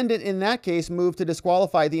defendant in that case moved to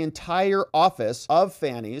disqualify the entire office of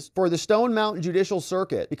Fani's for the Stone Mountain Judicial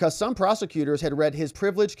Circuit because some prosecutors had read his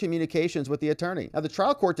privileged communications with the attorney. Now, the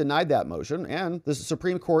trial court denied that motion, and the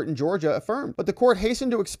Supreme Court in Georgia affirmed, but the court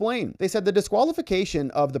hastened to explain. They said the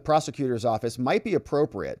disqualification of the prosecutor's office might be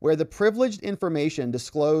appropriate where the privileged information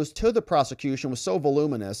disclosed to the prosecution was so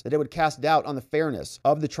voluminous that it would cast doubt on the fairness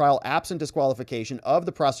of the trial absent disqualification of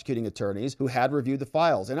the prosecuting attorneys who had reviewed the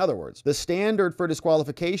files. In other words, the standard for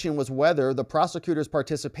disqualification was whether the prosecutor's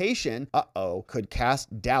participation, could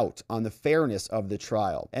cast doubt on the fairness of the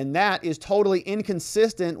trial. And that is totally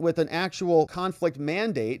inconsistent with an actual conflict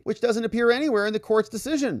mandate, which doesn't appear anywhere in the court's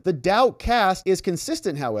decision. The doubt cast is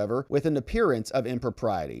consistent, however, with an appearance of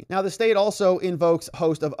impropriety. Now, the state also invokes a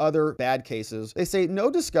host of other bad cases. They say no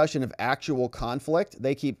discussion of actual conflict,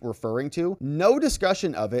 they keep referring to, no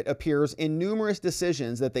discussion of it it appears in numerous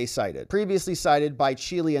decisions that they cited, previously cited by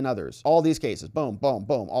Cheeley and others. All these cases, boom, boom,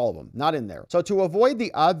 boom, all of them, not in there. So to avoid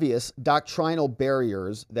the obvious doctrinal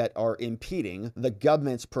barriers that are impeding the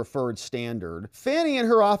government's preferred standard, Fani and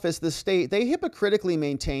her office, the state, they hypocritically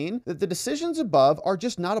maintain that the decisions above are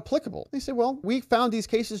just not applicable. They say, well, we found these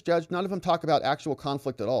cases, Judge, none of them talk about actual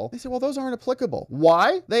conflict at all. They say, well, those aren't applicable.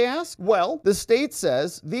 Why? They ask. Well, the state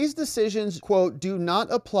says these decisions, quote, do not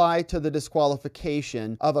apply to the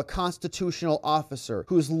disqualification of a constitutional officer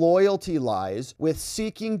whose loyalty lies with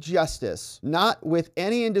seeking justice, not with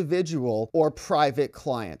any individual or private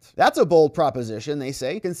client. That's a bold proposition, they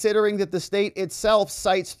say, considering that the state itself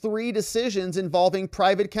cites 3 decisions involving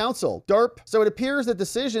private counsel. Derp. So it appears that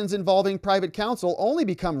decisions involving private counsel only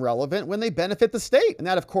become relevant when they benefit the state. And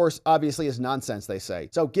that, of course, obviously is nonsense, they say.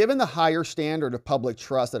 So given the higher standard of public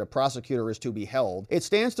trust that a prosecutor is to be held, it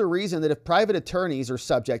stands to reason that if private attorneys are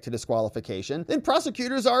subject to disqualification, then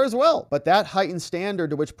prosecutors are as well. But that heightened standard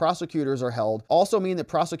to which prosecutors are held also mean that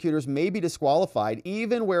prosecutors may be disqualified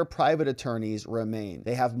even where private attorneys remain.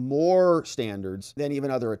 They have more standards than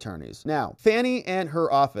even other attorneys. Now, Fani and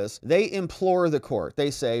her office, they implore the court.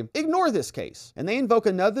 They say, ignore this case. And they invoke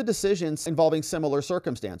another decision involving similar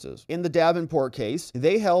circumstances. In the Davenport case,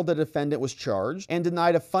 they held the defendant was charged and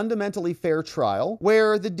denied a fundamentally fair trial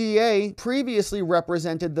where the DA previously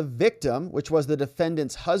represented the victim, which was the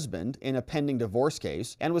defendant's husband in a pending divorce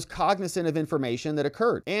case, and was cognizant of information that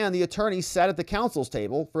occurred. And the attorney sat at the counsel's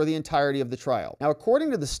table for the entirety of the trial. Now,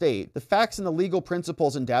 according to the state, the facts and the legal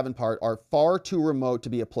principles in Davenport are far too remote to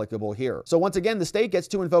be applicable here. So once again, the state gets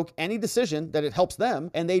to invoke any decision that it helps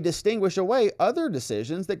them, and they distinguish away other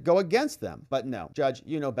decisions that go against them. But no, Judge,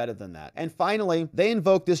 you know better than that. And finally, they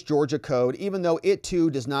invoke this Georgia code, even though it too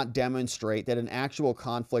does not demonstrate that an actual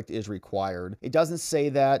conflict is required. It doesn't say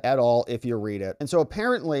that at all if you read it. And so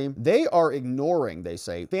apparently they are ignoring, they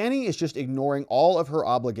say, Fani is just ignoring all of her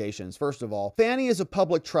obligations. First of all, Fani is a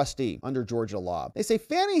public trustee under Georgia law. They say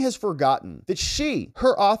Fani has forgotten that she,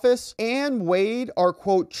 her office, and Wade are,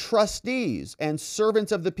 quote, trustees and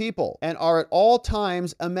servants of the people and are at all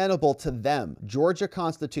times amenable to them, Georgia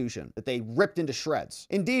Constitution, that they ripped into shreds.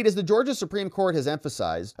 Indeed, as the Georgia Supreme Court has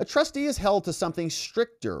emphasized, a trustee is held to something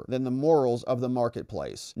stricter than the morals of the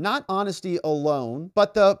marketplace. Not honesty alone,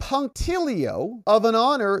 but the punctilio of an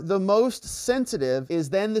honor the most sensitive is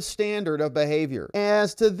then the standard of behavior.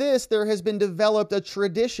 As to this, there has been developed a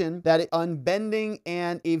tradition that is unbending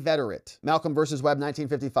and inveterate. Malcolm versus Webb,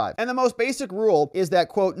 1955. And the most basic rule is that,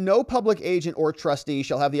 quote, no public agent or trustee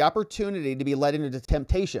shall have the opportunity to be led into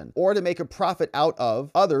temptation or to make a profit out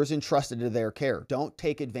of others entrusted to their care. Don't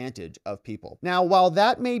take advantage of people. Now, while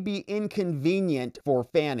that may be inconvenient for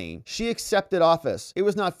Fani, she accepted office. It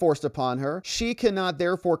was not forced upon her. She cannot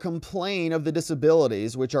therefore complain of the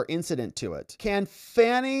disabilities which are incident to it. Can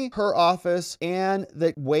Fani, her office, and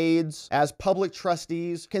the Wades as public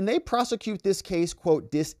trustees, can they prosecute this case,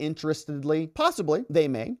 quote, disinterestedly? Possibly, they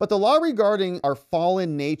may. But the law regarding our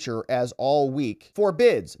fallen nature as all weak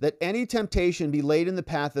forbids that any temptation be laid in the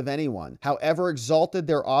path of anyone, however exalted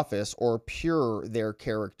their office or pure their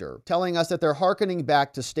character, telling us that they're hearkening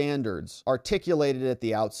back to standards articulated at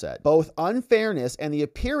the outset. Both unfairness and the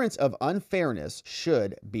appearance of unfairness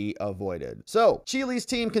should be avoided. So, Cheeley's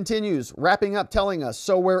team continues, wrapping up, telling us,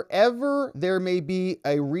 so wherever there may be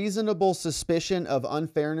a reasonable suspicion of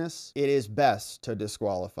unfairness, it is best to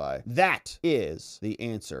disqualify. That is the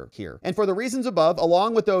answer here. And for the reasons above,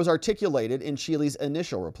 along with those articulated in Cheeley's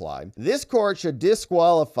initial reply, this court should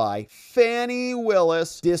disqualify Fani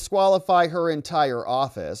Willis, disqualify her entire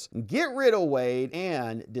office, get rid of Wade,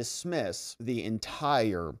 and dismiss the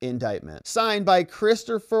entire indictment. Signed by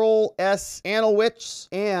Christopher S. Anowitz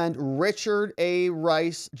and Richard A.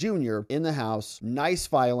 Rice Jr. in the House. Nice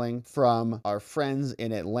filing from our friends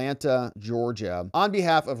in Atlanta, Georgia, on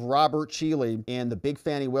behalf of Robert Cheeley and the big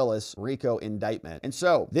Fani Willis RICO indictment. And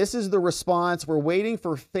so this is the response. We're waiting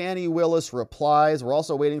for Fani Willis replies. We're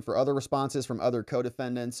also waiting for other responses from other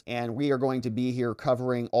co-defendants, and we are going to be here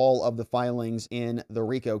covering all of the filings in the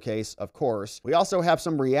RICO case, of course. We also have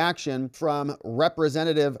some reaction from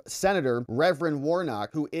Representative Senator Reverend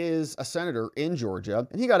Warnock, who is a senator in Georgia,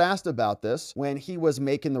 and he got asked about this when he was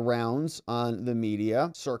making the rounds on the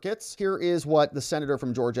media circuits. Here is what the senator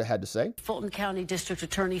from Georgia had to say. Fulton County District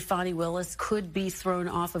Attorney Fani Willis could be thrown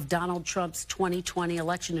off of Donald Trump's 2020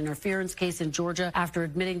 election interference case in Georgia after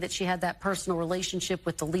admitting that she had that personal relationship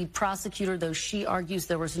with the lead prosecutor, though she argues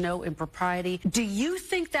there was no impropriety. Do you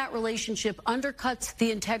think that relationship undercuts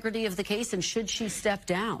the integrity of the case, and should she step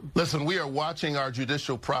down? Listen, we are watching our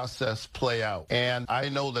judicial process play out, and I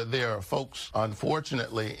know that there are folks,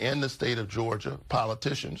 unfortunately, in the state of Georgia,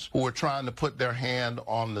 politicians, who are trying to put put their hand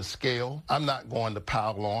on the scale. I'm not going to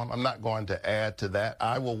pile on. I'm not going to add to that.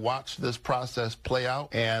 I will watch this process play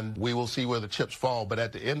out, and we will see where the chips fall. But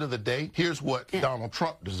at the end of the day, here's what Donald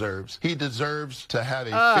Trump deserves. He deserves to have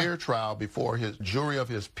a fair trial before his jury of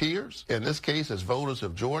his peers, in this case as voters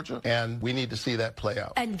of Georgia, and we need to see that play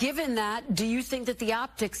out. And given that, do you think that the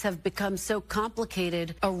optics have become so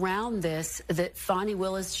complicated around this that Fani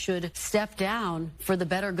Willis should step down for the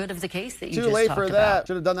better good of the case that you just talked about? Too late for that.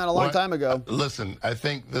 Should have done that a long time ago. Listen, I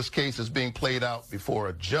think this case is being played out before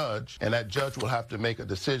a judge, and that judge will have to make a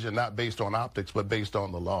decision not based on optics, but based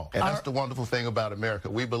on the law. And that's the wonderful thing about America.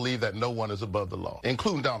 We believe that no one is above the law,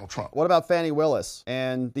 including Donald Trump. What about Fani Willis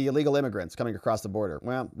and the illegal immigrants coming across the border?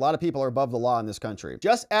 Well, a lot of people are above the law in this country.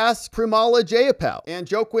 Just ask Primala Jayapal and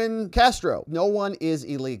Joaquin Castro. No one is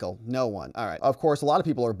illegal. No one. All right. Of course, a lot of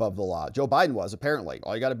people are above the law. Joe Biden was, apparently.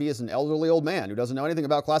 All you got to be is an elderly old man who doesn't know anything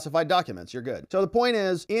about classified documents. You're good. So the point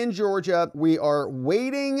is, in Georgia, we are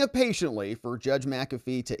waiting patiently for Judge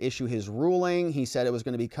McAfee to issue his ruling. He said it was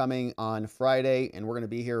going to be coming on Friday, and we're going to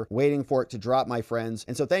be here waiting for it to drop, my friends.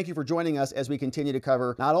 And so thank you for joining us as we continue to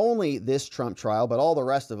cover not only this Trump trial, but all the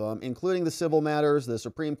rest of them, including the civil matters, the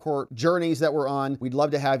Supreme Court journeys that we're on. We'd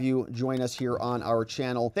love to have you join us here on our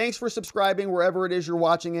channel. Thanks for subscribing wherever it is you're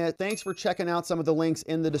watching it. Thanks for checking out some of the links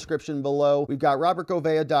in the description below. We've got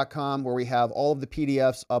robertgovea.com, where we have all of the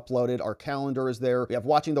PDFs uploaded. Our calendar is there. We have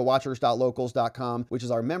watchingthewatchers.locals.com, which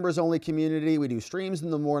is our members only community. We do streams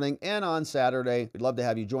in the morning and on Saturday. We'd love to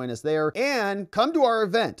have you join us there. And come to our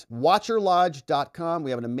event, watcherlodge.com.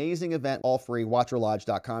 We have an amazing event, all free,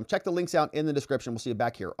 watcherlodge.com. Check the links out in the description. We'll see you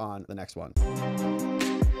back here on the next one.